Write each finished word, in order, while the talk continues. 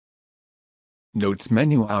Notes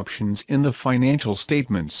menu options in the financial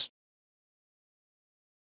statements.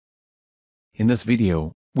 In this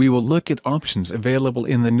video, we will look at options available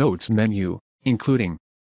in the Notes menu, including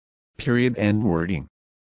period end wording,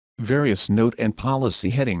 various note and policy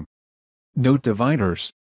heading, note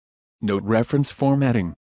dividers, note reference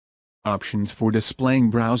formatting, options for displaying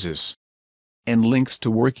browsers, and links to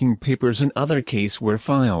working papers and other CaseWare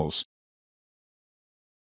files.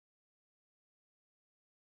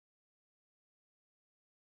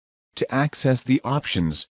 To access the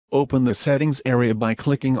options, open the Settings area by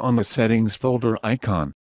clicking on the Settings folder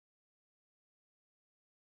icon.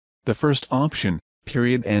 The first option,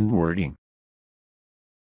 period end wording.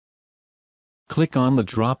 Click on the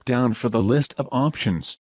drop-down for the list of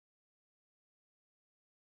options.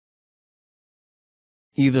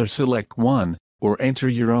 Either select one, or enter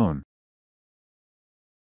your own.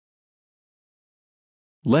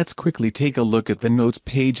 Let's quickly take a look at the Notes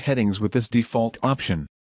page headings with this default option.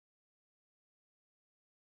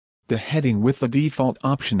 The heading with the default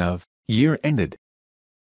option of Year Ended.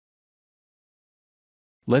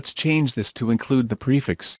 Let's change this to include the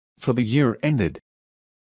prefix, for the year ended.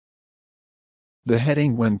 The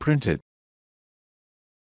heading when printed.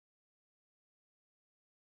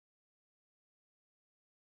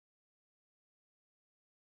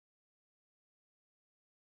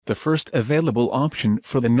 The first available option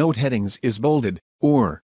for the note headings is bolded,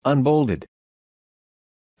 or unbolded.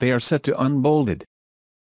 They are set to unbolded.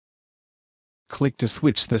 Click to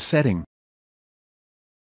switch the setting.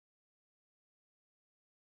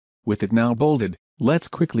 With it now bolded, let's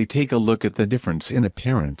quickly take a look at the difference in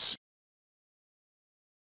appearance.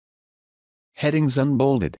 Headings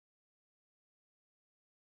unbolded.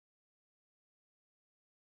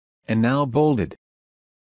 And now bolded.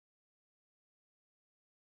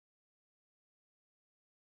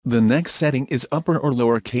 The next setting is upper or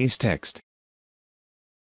lowercase text.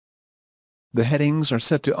 The headings are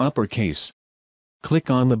set to uppercase.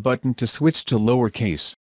 Click on the button to switch to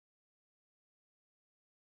lowercase.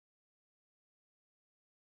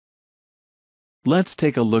 Let's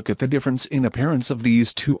take a look at the difference in appearance of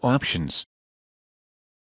these two options.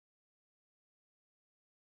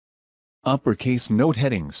 Uppercase note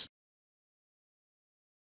headings.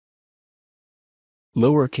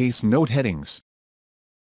 Lowercase note headings.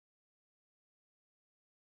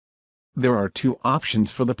 There are two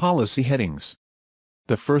options for the policy headings.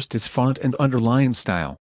 The first is font and underline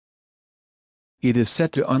style. It is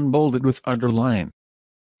set to unbolded with underline.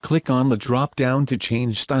 Click on the drop-down to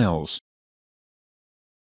change styles.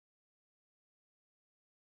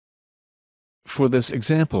 For this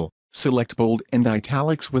example, select bold and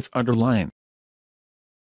italics with underline.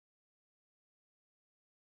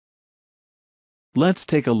 Let's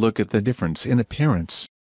take a look at the difference in appearance.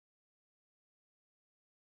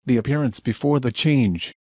 The appearance before the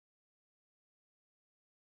change.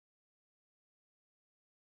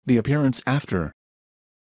 The appearance after.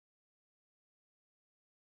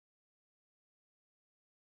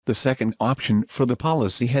 The second option for the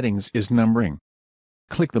policy headings is numbering.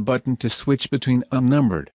 Click the button to switch between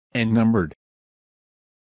unnumbered and numbered.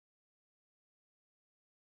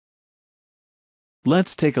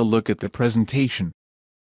 Let's take a look at the presentation.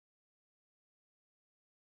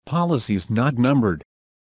 Policies not numbered.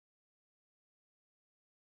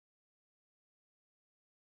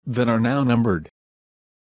 That are now numbered.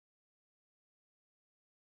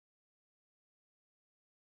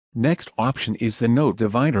 Next option is the note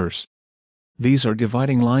dividers. These are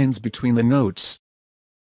dividing lines between the notes.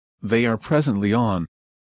 They are presently on.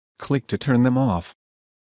 Click to turn them off.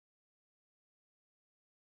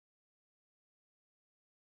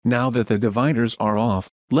 Now that the dividers are off,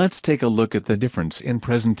 let's take a look at the difference in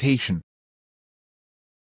presentation.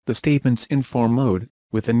 The statements in form mode,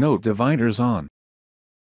 with the note dividers on.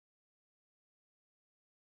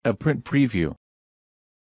 A print preview.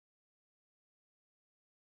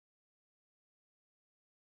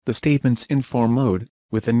 The statements in form mode,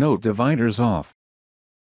 with the note dividers off.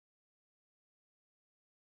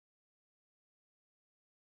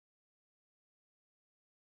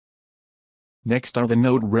 Next are the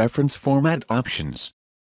note reference format options.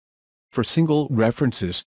 For single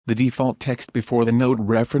references, the default text before the note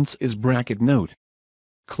reference is bracket note.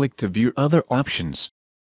 Click to view other options.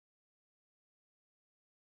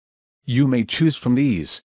 You may choose from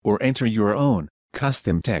these, or enter your own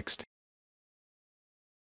custom text.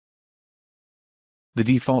 The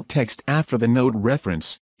default text after the note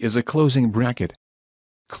reference is a closing bracket.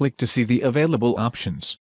 Click to see the available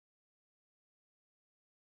options.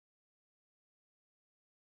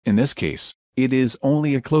 In this case, it is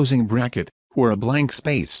only a closing bracket, or a blank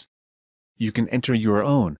space. You can enter your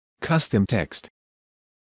own Custom text.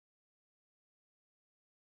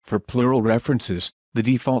 For plural references, the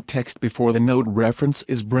default text before the note reference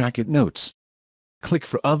is bracket notes. Click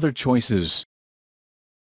for other choices.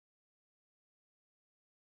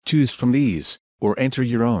 Choose from these, or enter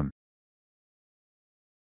your own.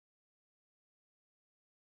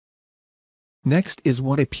 Next is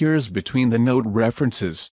what appears between the note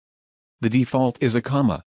references. The default is a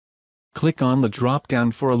comma. Click on the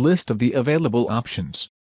drop-down for a list of the available options.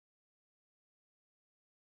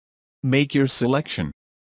 Make your selection.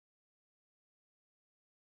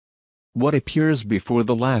 What appears before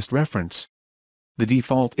the last reference? The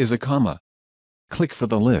default is a comma. Click for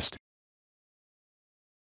the list.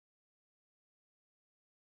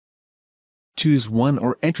 Choose one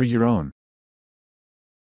or enter your own.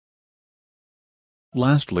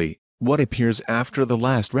 Lastly, what appears after the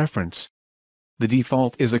last reference? The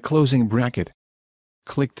default is a closing bracket.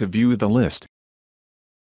 Click to view the list.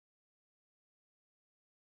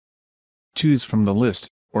 Choose from the list,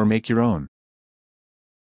 or make your own.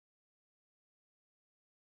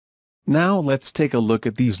 Now let's take a look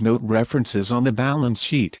at these note references on the balance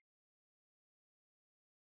sheet.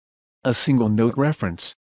 A single note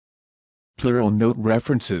reference. Plural note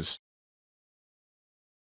references.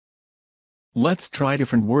 Let's try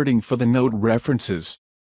different wording for the note references.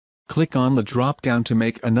 Click on the drop-down to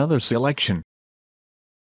make another selection.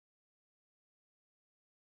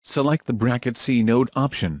 Select the bracket C note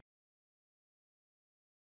option.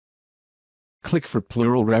 Click for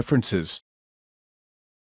plural references.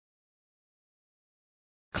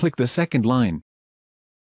 Click the second line.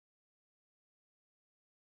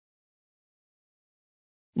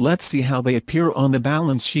 Let's see how they appear on the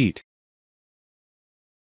balance sheet.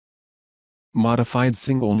 Modified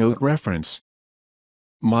single note reference.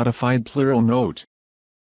 Modified plural note.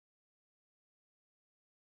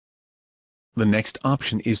 The next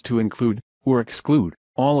option is to include, or exclude,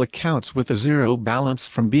 all accounts with a zero balance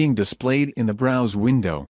from being displayed in the browse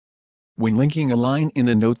window. When linking a line in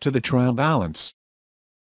the note to the trial balance,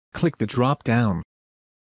 click the drop-down.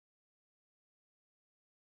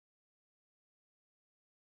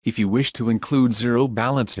 If you wish to include zero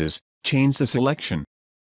balances, change the selection.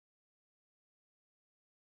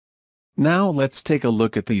 Now let's take a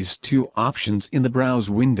look at these two options in the browse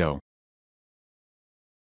window.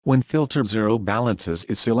 When Filter Zero Balances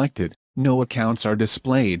is selected, no accounts are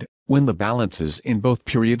displayed, when the balances in both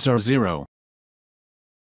periods are zero.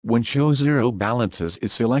 When Show Zero Balances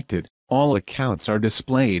is selected, all accounts are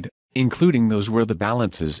displayed, including those where the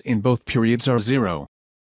balances in both periods are zero.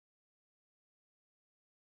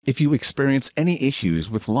 If you experience any issues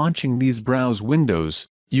with launching these browse windows,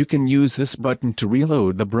 you can use this button to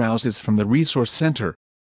reload the browses from the Resource Center.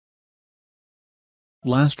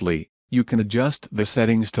 Lastly, you can adjust the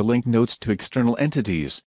settings to link notes to external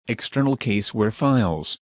entities, external CaseWare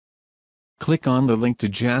files. Click on the link to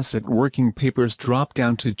Jazzit Working Papers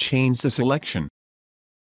drop-down to change the selection.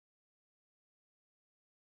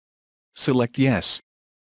 Select Yes.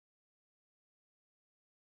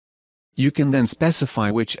 You can then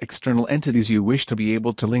specify which external entities you wish to be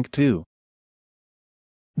able to link to.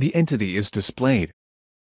 The entity is displayed.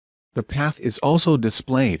 The path is also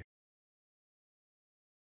displayed.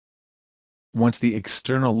 Once the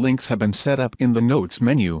external links have been set up in the Notes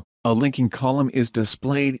menu, a linking column is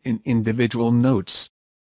displayed in individual notes.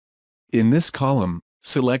 In this column,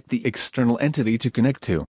 select the external entity to connect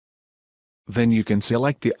to. Then you can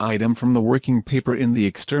select the item from the working paper in the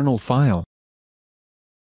external file.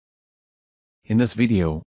 In this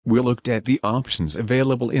video, we looked at the options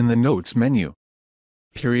available in the Notes menu.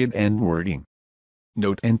 Period and wording.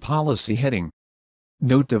 Note and policy heading.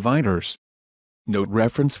 Note dividers. Note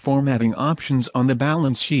reference formatting options on the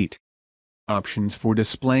balance sheet. Options for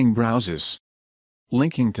displaying browses.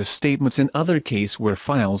 Linking to statements in other CaseWare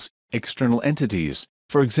files, external entities,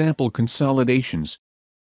 for example consolidations.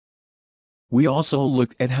 We also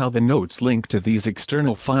looked at how the notes link to these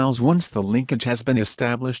external files once the linkage has been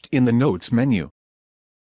established in the Notes menu.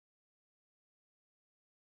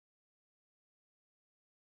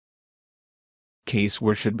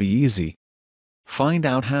 CaseWare should be easy. Find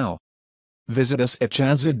out how. Visit us at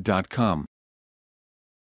jazzit.com.